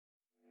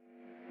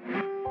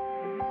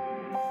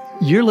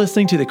You're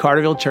listening to the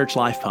Carterville Church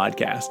Life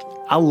Podcast.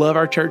 I love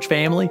our church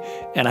family,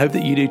 and I hope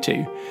that you do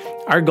too.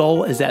 Our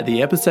goal is that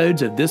the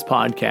episodes of this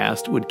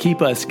podcast would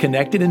keep us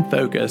connected and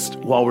focused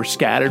while we're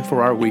scattered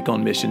for our week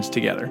on missions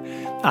together.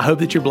 I hope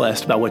that you're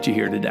blessed by what you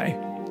hear today.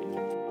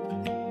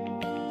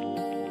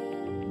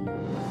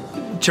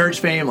 Church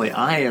family,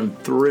 I am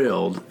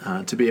thrilled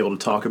to be able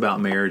to talk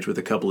about marriage with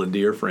a couple of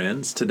dear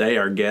friends. Today,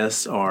 our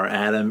guests are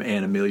Adam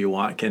and Amelia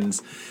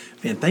Watkins.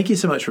 And thank you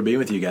so much for being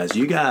with you guys.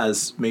 You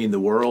guys mean the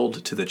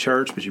world to the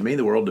church, but you mean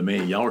the world to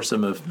me. Y'all are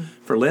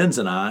for Linz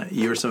and I,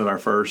 you were some of our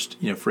first,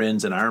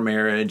 friends in our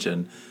marriage,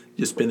 and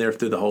just been there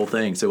through the whole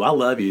thing. So I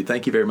love you.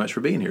 Thank you very much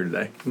for being here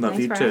today. Love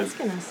you too.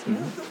 Asking us. Yeah.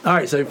 All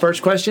right. So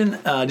first question,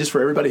 just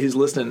for everybody who's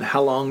listening,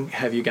 how long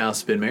have you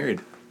guys been married?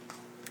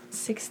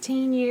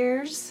 16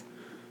 years.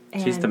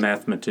 She's the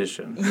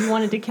mathematician. You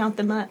wanted to count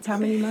the months. How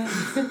many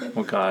months?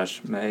 Well,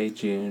 gosh, May,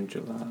 June,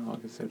 July,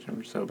 August,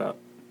 September. So about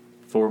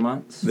 4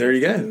 months. There you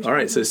go. All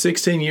right. So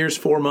 16 years,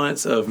 4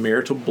 months of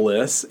marital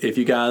bliss. If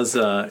you guys,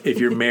 if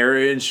your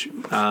marriage,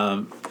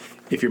 I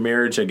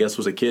guess,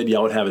 was a kid,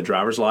 y'all would have a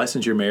driver's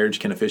license. Your marriage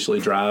can officially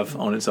drive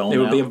on its own. It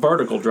would be a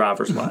vertical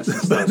driver's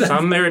license.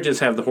 Some marriages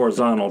have the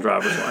horizontal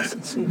driver's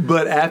license.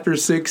 But after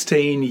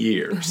 16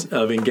 years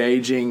of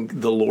engaging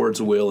the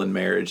Lord's will in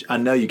marriage, I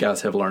know you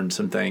guys have learned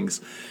some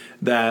things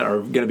that are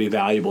going to be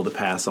valuable to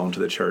pass on to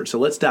the church. So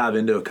let's dive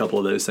into a couple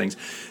of those things.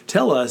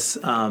 Tell us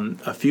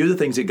a few of the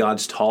things that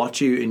God's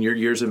taught you in your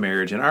years of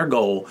marriage. And our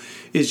goal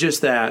is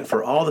just that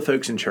for all the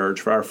folks in church,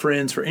 for our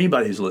friends, for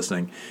anybody who's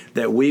listening,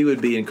 that we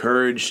would be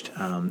encouraged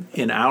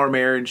in our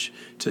marriage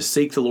to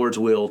seek the Lord's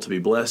will, to be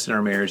blessed in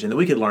our marriage, and that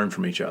we could learn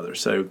from each other.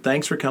 So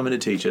thanks for coming to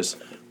teach us.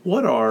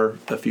 What are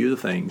a few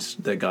of the things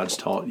that God's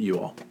taught you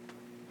all?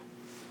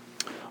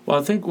 Well,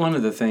 I think one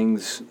of the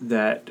things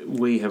that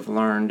we have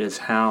learned is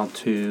how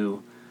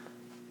to,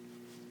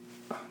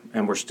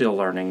 and we're still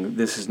learning,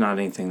 this is not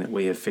anything that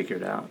we have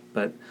figured out,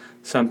 but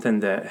something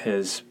that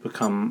has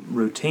become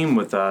routine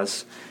with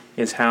us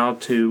is how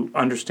to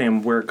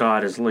understand where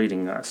God is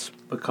leading us.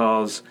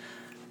 Because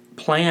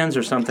plans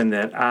are something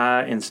that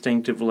I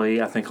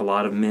think a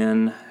lot of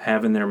men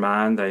have in their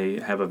mind.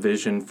 They have a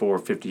vision for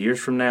 50 years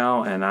from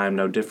now, and I'm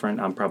no different.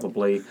 I'm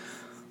probably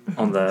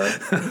on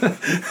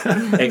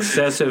the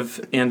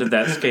excessive end of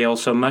that scale.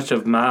 So much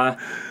of my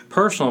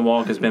personal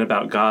walk has been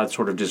about God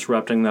sort of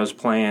disrupting those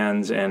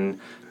plans and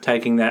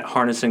taking that,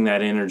 harnessing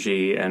that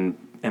energy and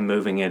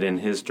moving it in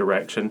His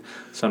direction,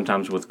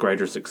 sometimes with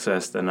greater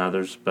success than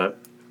others. But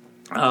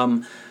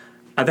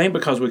I think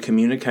because we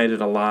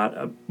communicated a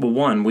lot,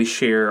 one, we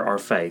share our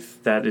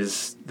faith. That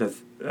is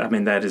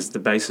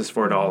the basis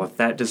for it all. If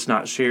that does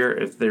not share,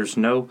 if there's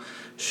no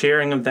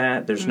sharing of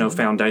that, there's no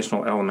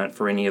foundational element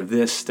for any of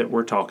this that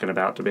we're talking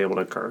about to be able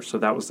to occur. So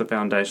that was the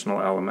foundational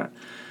element.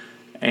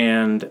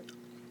 And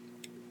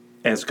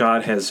as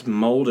God has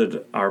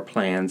molded our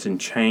plans and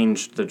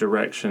changed the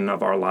direction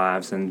of our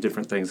lives and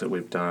different things that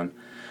we've done,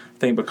 I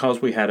think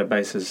because we had a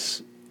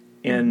basis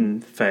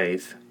in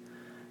faith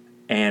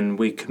and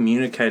we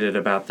communicated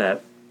about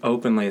that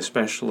openly,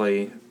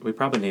 especially, we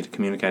probably need to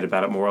communicate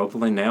about it more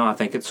openly now. I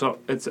think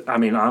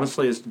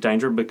honestly, it's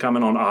danger of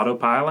becoming on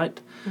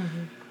autopilot.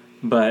 Mm-hmm.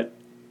 But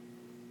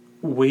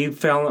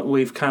we've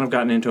kind of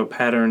gotten into a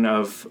pattern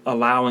of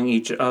allowing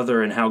each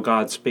other and how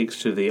God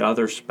speaks to the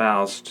other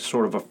spouse to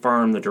sort of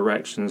affirm the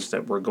directions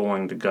that we're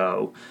going to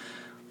go.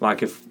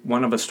 Like if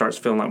one of us starts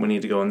feeling like we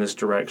need to go in this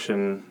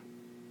direction,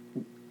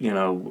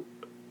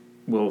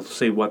 we'll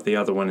see what the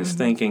other one is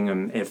thinking.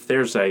 And if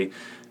there's a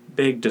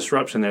big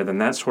disruption there, then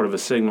that's sort of a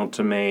signal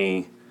to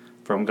me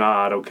from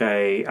God,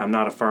 okay, I'm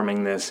not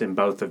affirming this in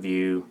both of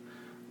you.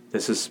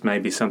 This is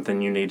maybe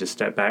something you need to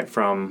step back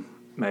from,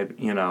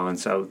 maybe, and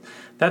so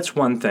that's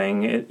one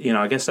thing.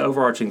 I guess the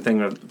overarching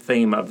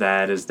theme of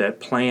that is that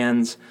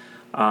plans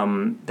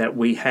that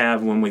we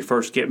have when we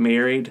first get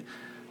married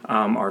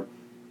are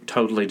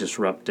totally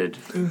disrupted,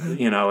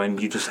 and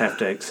you just have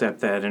to accept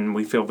that, and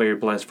we feel very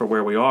blessed for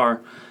where we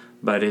are.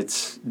 But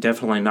it's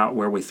definitely not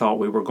where we thought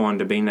we were going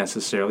to be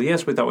necessarily.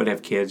 Yes, we thought we'd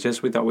have kids.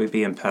 Yes, we thought we'd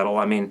be in Petal.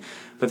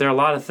 But there are a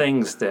lot of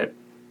things that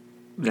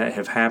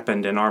have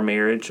happened in our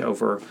marriage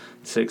over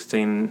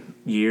 16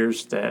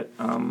 years that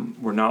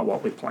were not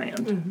what we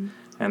planned. Mm-hmm.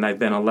 And they've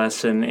been a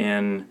lesson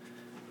in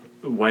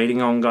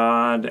waiting on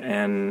God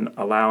and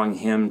allowing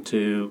Him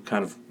to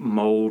kind of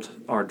mold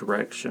our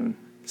direction.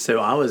 So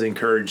I was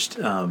encouraged,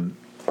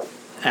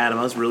 Adam,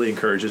 I was really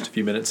encouraged just a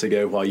few minutes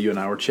ago while you and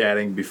I were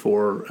chatting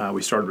before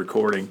we started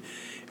recording.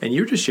 And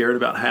you were just sharing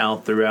about how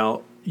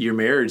throughout your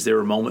marriage there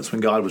were moments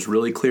when God was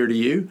really clear to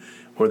you,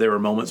 or there were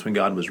moments when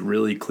God was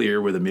really clear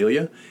with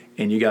Amelia,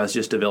 and you guys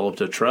just developed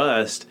a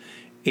trust.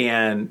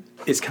 And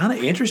it's kind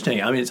of interesting.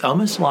 It's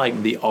almost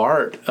like the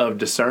art of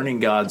discerning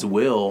God's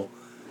will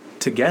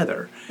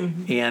together.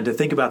 Mm-hmm. And to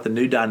think about the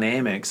new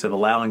dynamics of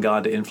allowing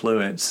God to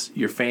influence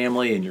your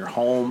family and your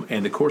home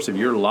and the course of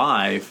your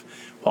life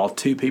while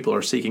two people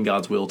are seeking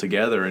God's will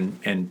together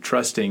and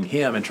trusting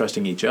Him and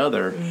trusting each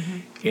other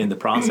in the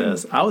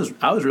process. I was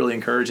really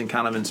encouraged and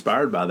kind of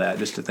inspired by that,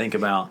 just to think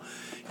about,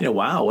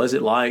 wow, was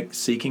it like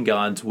seeking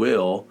God's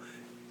will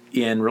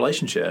in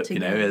relationship,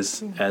 Together,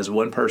 as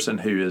one person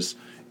who is,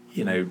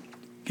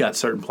 got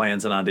certain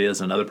plans and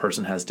ideas, and another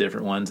person has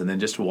different ones, and then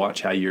just to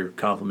watch how you're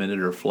complemented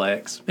or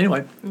flex.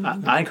 Anyway,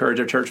 I encourage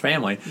our church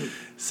family.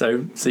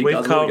 So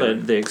We've called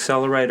it the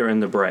accelerator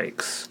and the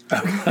brakes.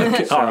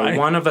 Okay, So all right.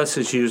 one of us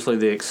is usually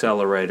the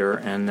accelerator,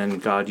 and then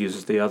God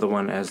uses the other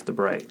one as the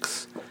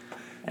brakes.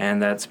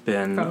 And that's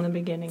been From the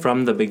beginning.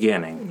 From the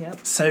beginning.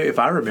 Yep. So if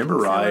I remember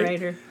right,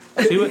 Accelerator.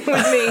 See what,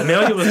 Me.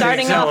 Amelia was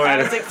Starting the off, I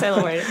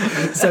accelerator. was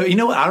accelerator. so you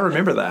know what? I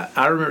remember that.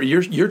 I remember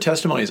your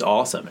testimony is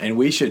awesome, and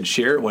we should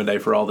share it one day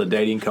for all the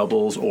dating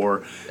couples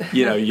or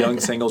young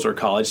singles or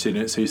college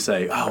students who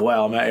say, "Oh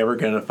wow, am I ever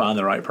going to find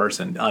the right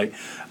person?" Like,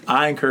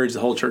 I encourage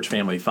the whole church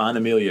family, find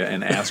Amelia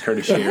and ask her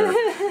to share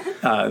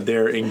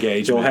their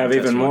engagement. You'll have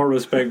even testimony. more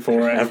respect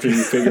for her after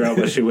you figure out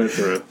what she went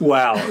through.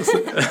 Wow.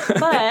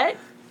 But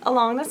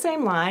along the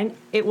same line,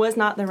 it was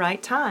not the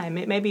right time.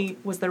 It maybe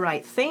was the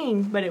right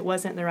thing, but it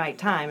wasn't the right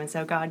time. And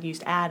so God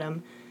used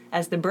Adam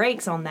as the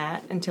brakes on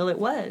that until it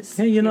was.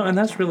 Yeah, the and right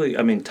that's time.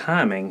 really,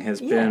 timing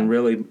has Yeah. been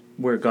really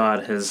where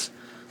God has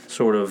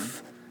sort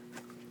of,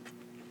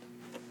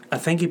 I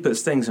think He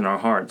puts things in our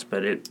hearts,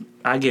 but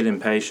I get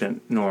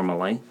impatient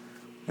normally.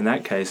 In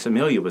that case,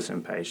 Amelia was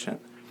impatient.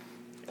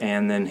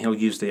 And then He'll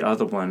use the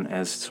other one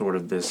as sort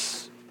of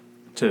this,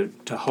 to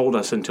hold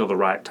us until the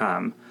right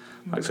time.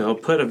 Like, so He'll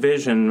put a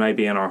vision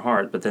maybe in our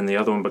heart, but then the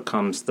other one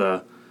becomes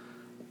the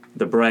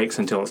brakes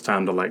until it's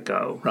time to let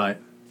go. Right.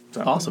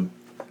 So- Awesome.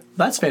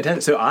 That's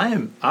fantastic. So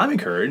I'm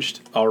encouraged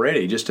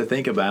already just to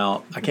think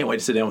about. I can't wait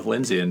to sit down with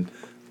Lindsay and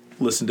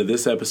listen to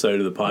this episode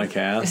of the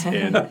podcast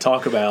and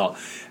talk about,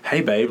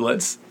 hey babe,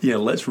 let's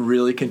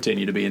really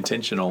continue to be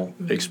intentional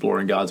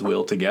exploring God's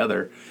will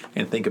together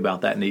and think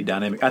about that neat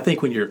dynamic. I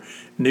think when you're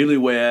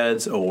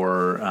newlyweds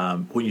or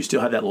when you still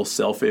have that little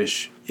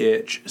selfish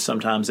itch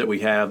sometimes that we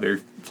have,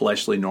 very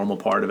fleshly, normal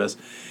part of us,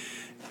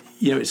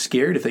 it's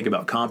scary to think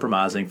about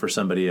compromising for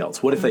somebody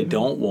else. What if they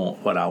don't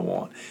want what I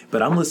want?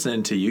 But I'm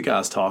listening to you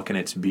guys talk, and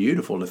it's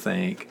beautiful to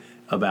think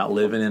about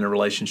living in a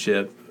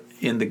relationship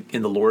in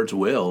the Lord's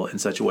will in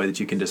such a way that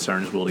you can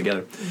discern His will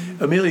together.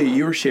 Amelia,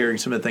 you were sharing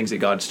some of the things that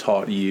God's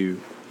taught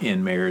you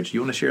in marriage.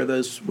 You want to share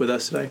those with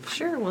us today?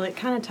 Sure. Well, it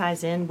kind of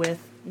ties in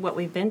with what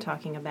we've been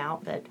talking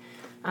about. But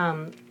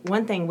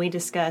one thing we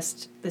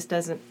discussed, this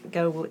doesn't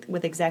go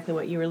with exactly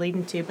what you were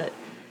leading to, but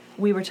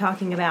we were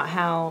talking about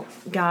how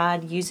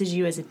God uses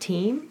you as a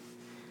team,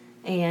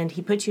 and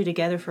He puts you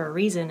together for a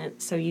reason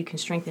so you can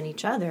strengthen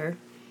each other.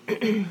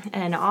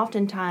 And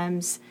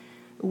oftentimes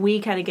we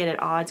kind of get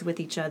at odds with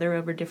each other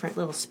over different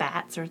little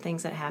spats or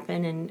things that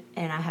happen, and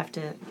I have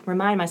to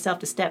remind myself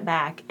to step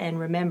back and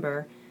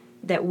remember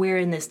that we're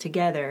in this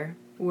together,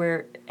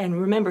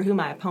 and remember who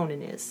my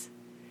opponent is.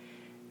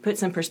 Put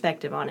some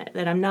perspective on it,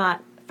 that I'm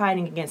not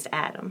fighting against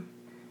Adam,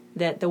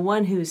 that the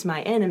one who's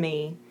my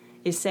enemy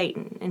is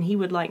Satan, and he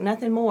would like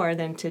nothing more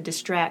than to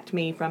distract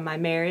me from my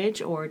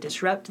marriage or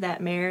disrupt that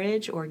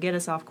marriage or get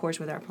us off course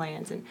with our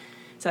plans. And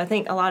so I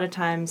think a lot of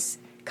times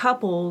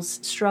couples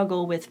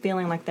struggle with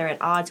feeling like they're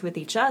at odds with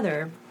each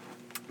other,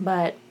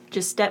 but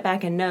just step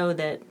back and know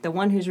that the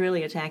one who's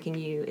really attacking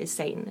you is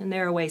Satan, and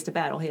there are ways to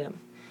battle him.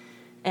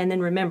 And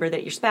then remember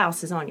that your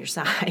spouse is on your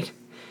side.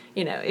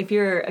 If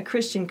you're a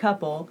Christian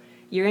couple,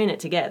 you're in it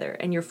together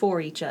and you're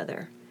for each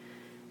other,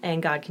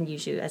 and God can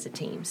use you as a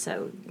team.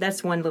 So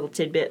that's one little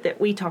tidbit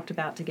that we talked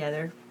about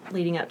together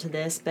leading up to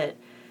this. But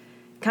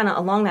kind of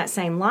along that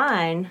same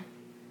line,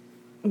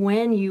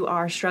 when you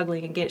are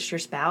struggling against your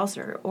spouse,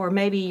 or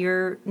maybe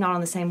you're not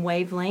on the same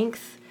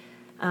wavelength,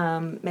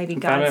 maybe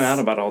God's... Finding out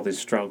about all these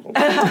struggles.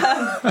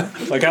 I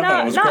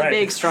thought it was not great.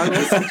 big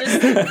struggles. Just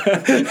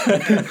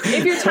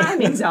if your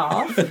timing's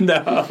off.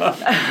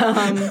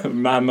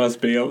 Mine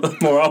must be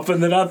more often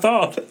than I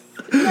thought.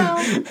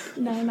 No,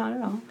 not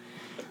at all.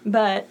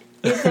 But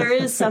if there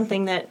is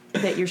something that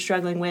you're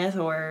struggling with,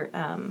 or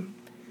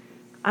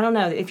I don't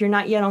know, if you're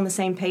not yet on the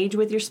same page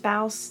with your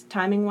spouse,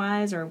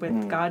 timing-wise, or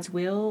with God's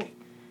will,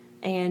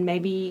 and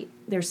maybe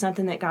there's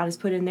something that God has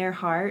put in their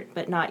heart,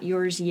 but not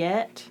yours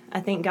yet, I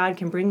think God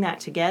can bring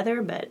that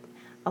together. But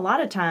a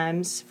lot of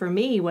times, for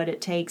me, what it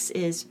takes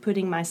is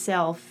putting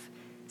myself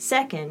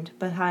second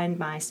behind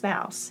my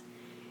spouse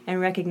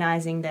and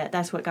recognizing that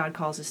that's what God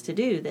calls us to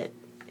do, that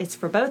it's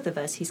for both of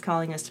us. He's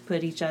calling us to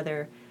put each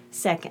other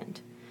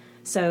second.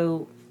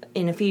 So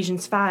in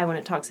Ephesians 5, when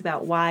it talks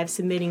about wives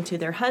submitting to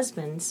their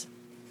husbands,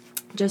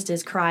 just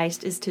as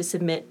Christ is to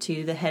submit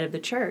to the head of the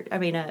church,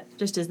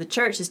 just as the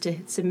church is to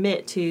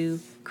submit to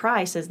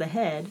Christ as the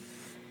head,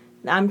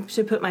 I'm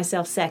to put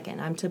myself second.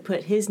 I'm to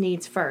put His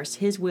needs first,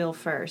 His will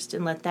first,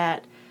 and let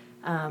that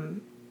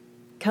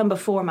come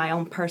before my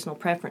own personal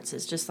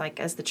preferences. Just like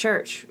as the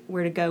church,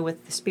 we're to go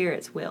with the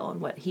Spirit's will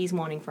and what He's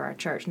wanting for our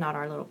church, not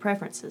our little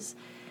preferences.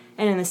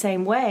 And in the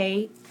same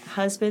way,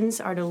 husbands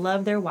are to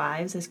love their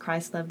wives as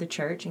Christ loved the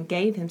church and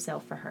gave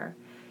Himself for her.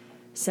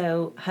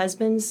 So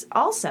husbands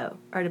also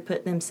are to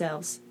put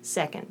themselves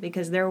second,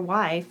 because their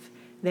wife,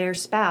 their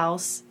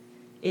spouse,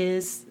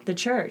 is the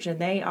church, and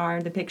they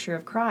are the picture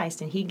of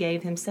Christ, and He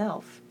gave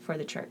Himself for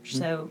the church.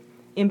 So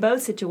in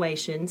both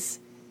situations,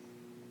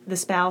 the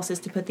spouse is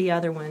to put the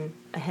other one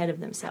ahead of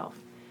themselves.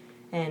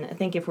 And I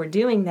think if we're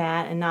doing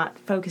that and not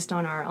focused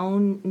on our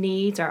own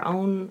needs, our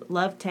own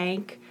love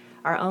tank,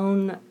 our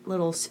own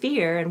little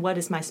sphere, and what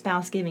is my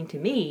spouse giving to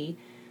me,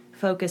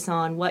 focus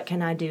on what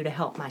can I do to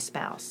help my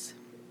spouse.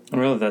 And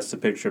really, that's the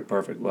picture of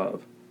perfect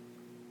love.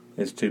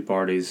 It's two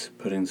parties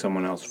putting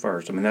someone else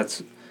first. I mean,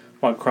 that's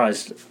what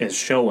Christ is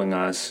showing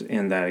us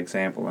in that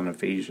example in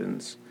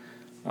Ephesians,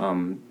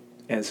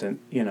 as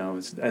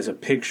a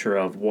picture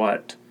of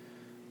what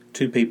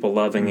two people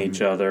loving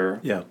each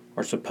other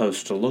are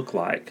supposed to look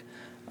like.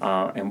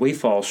 And we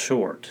fall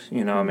short.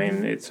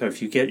 So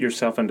if you get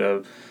yourself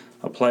into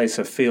a place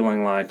of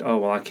feeling like, oh,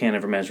 well, I can't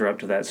ever measure up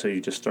to that, so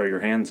you just throw your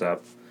hands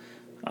up.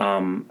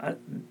 I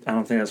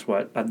don't think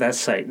that's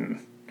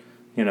Satan,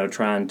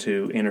 trying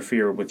to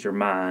interfere with your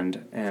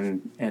mind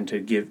and to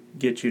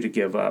get you to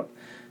give up.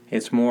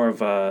 It's more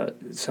of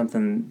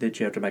something that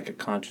you have to make a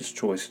conscious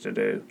choice to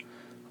do.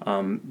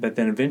 But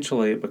then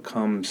eventually it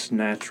becomes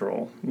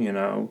natural,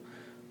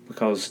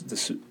 because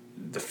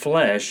the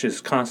flesh is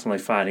constantly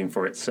fighting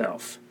for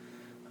itself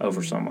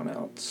over someone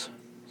else.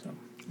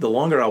 The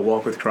longer I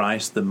walk with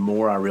Christ, the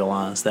more I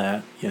realize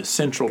that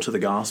central to the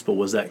gospel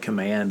was that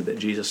command that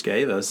Jesus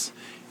gave us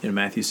in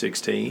Matthew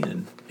 16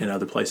 and in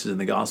other places in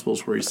the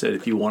Gospels, where he said,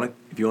 if you want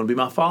to be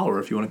my follower,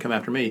 if you want to come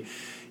after me,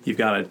 you've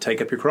got to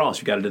take up your cross,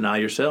 you've got to deny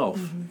yourself,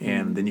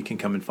 and then you can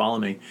come and follow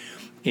me.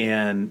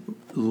 And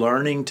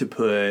learning to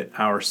put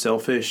our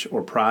selfish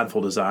or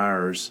prideful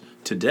desires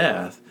to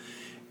death,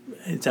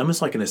 it's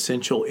almost like an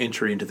essential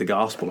entry into the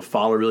gospel, to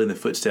follow really in the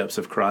footsteps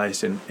of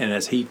Christ. And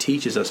as he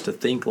teaches us to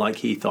think like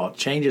he thought,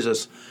 changes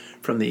us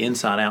from the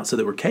inside out so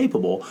that we're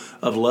capable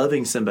of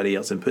loving somebody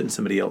else and putting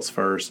somebody else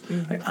first.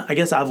 I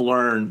guess I've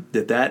learned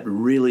that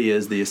really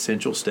is the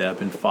essential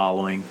step in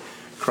following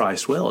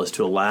Christ well, is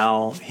to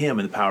allow him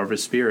in the power of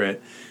his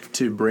Spirit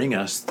to bring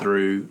us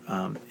through.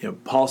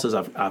 Paul says,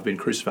 I've been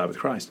crucified with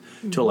Christ,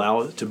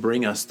 to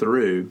bring us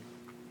through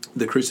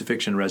the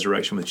crucifixion and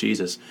resurrection with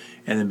Jesus,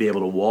 and then be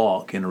able to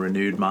walk in a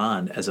renewed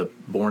mind as a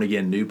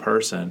born-again new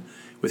person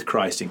with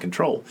Christ in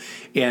control.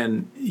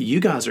 And you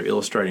guys are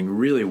illustrating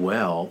really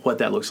well what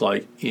that looks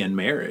like in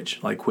marriage.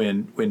 Like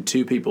when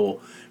two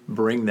people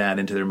bring that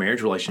into their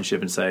marriage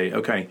relationship and say,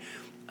 okay,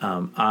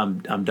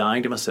 I'm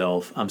dying to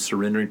myself, I'm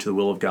surrendering to the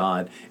will of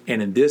God,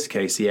 and in this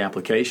case, the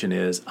application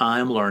is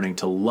I'm learning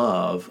to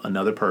love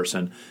another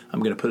person.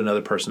 I'm going to put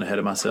another person ahead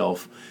of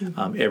myself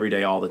every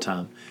day, all the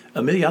time.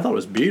 Amelia, I thought it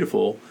was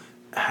beautiful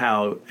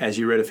how, as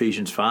you read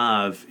Ephesians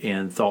 5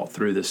 and thought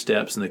through the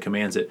steps and the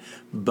commands, that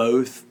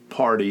both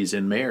parties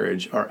in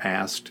marriage are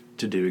asked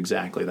to do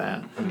exactly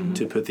that,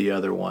 to put the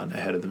other one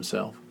ahead of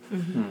themselves.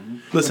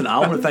 Listen, I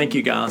want to thank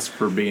you guys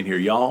for being here.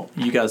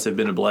 You guys have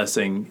been a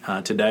blessing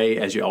today,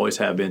 as you always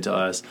have been to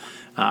us.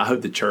 I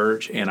hope the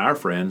church and our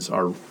friends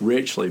are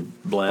richly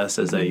blessed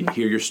as they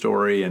hear your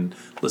story and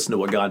listen to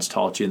what God's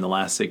taught you in the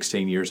last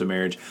 16 years of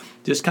marriage.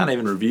 Just kind of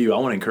in review, I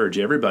want to encourage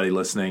everybody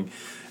listening,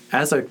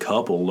 as a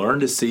couple,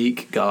 learn to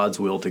seek God's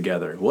will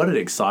together. What an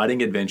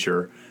exciting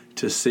adventure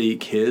to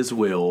seek his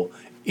will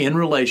in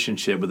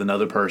relationship with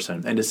another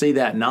person, and to see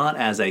that not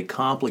as a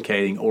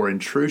complicating or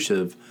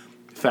intrusive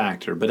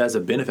factor, but as a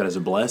benefit, as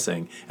a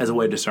blessing, as a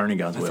way of discerning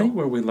God's will. I think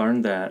where we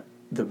learned that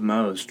the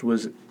most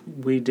was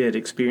we did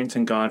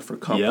Experiencing God for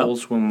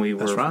Couples when we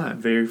were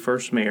very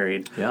first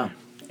married. Yeah.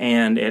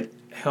 And it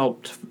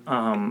helped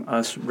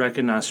us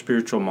recognize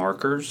spiritual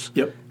markers.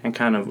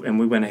 And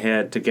we went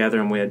ahead together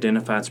and we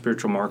identified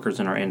spiritual markers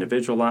in our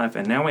individual life,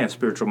 and now we have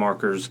spiritual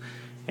markers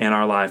in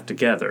our life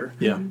together.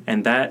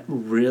 And that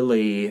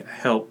really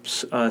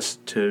helps us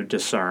to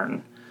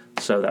discern.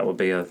 So that would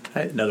be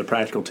another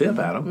practical tip,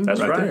 Adam. That's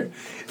right there.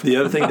 The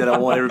other thing that I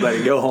want everybody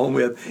to go home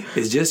with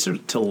is just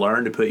to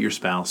learn to put your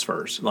spouse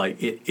first. Like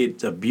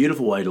it's a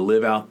beautiful way to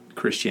live out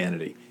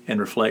Christianity and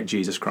reflect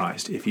Jesus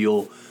Christ if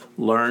you'll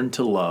learn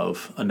to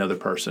love another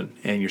person.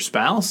 And your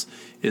spouse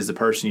is the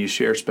person you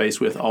share space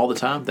with all the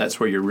time. That's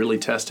where you're really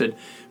tested.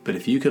 But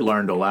if you could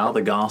learn to allow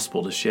the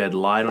gospel to shed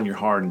light on your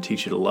heart and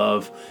teach you to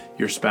love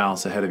your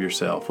spouse ahead of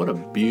yourself, what a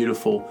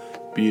beautiful,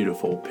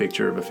 beautiful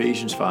picture of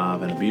Ephesians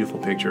 5 and a beautiful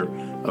picture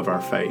of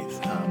our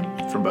faith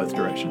from both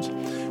directions.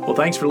 Well,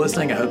 thanks for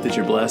listening. I hope that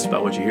you're blessed by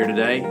what you hear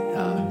today.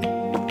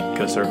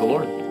 Go serve the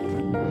Lord.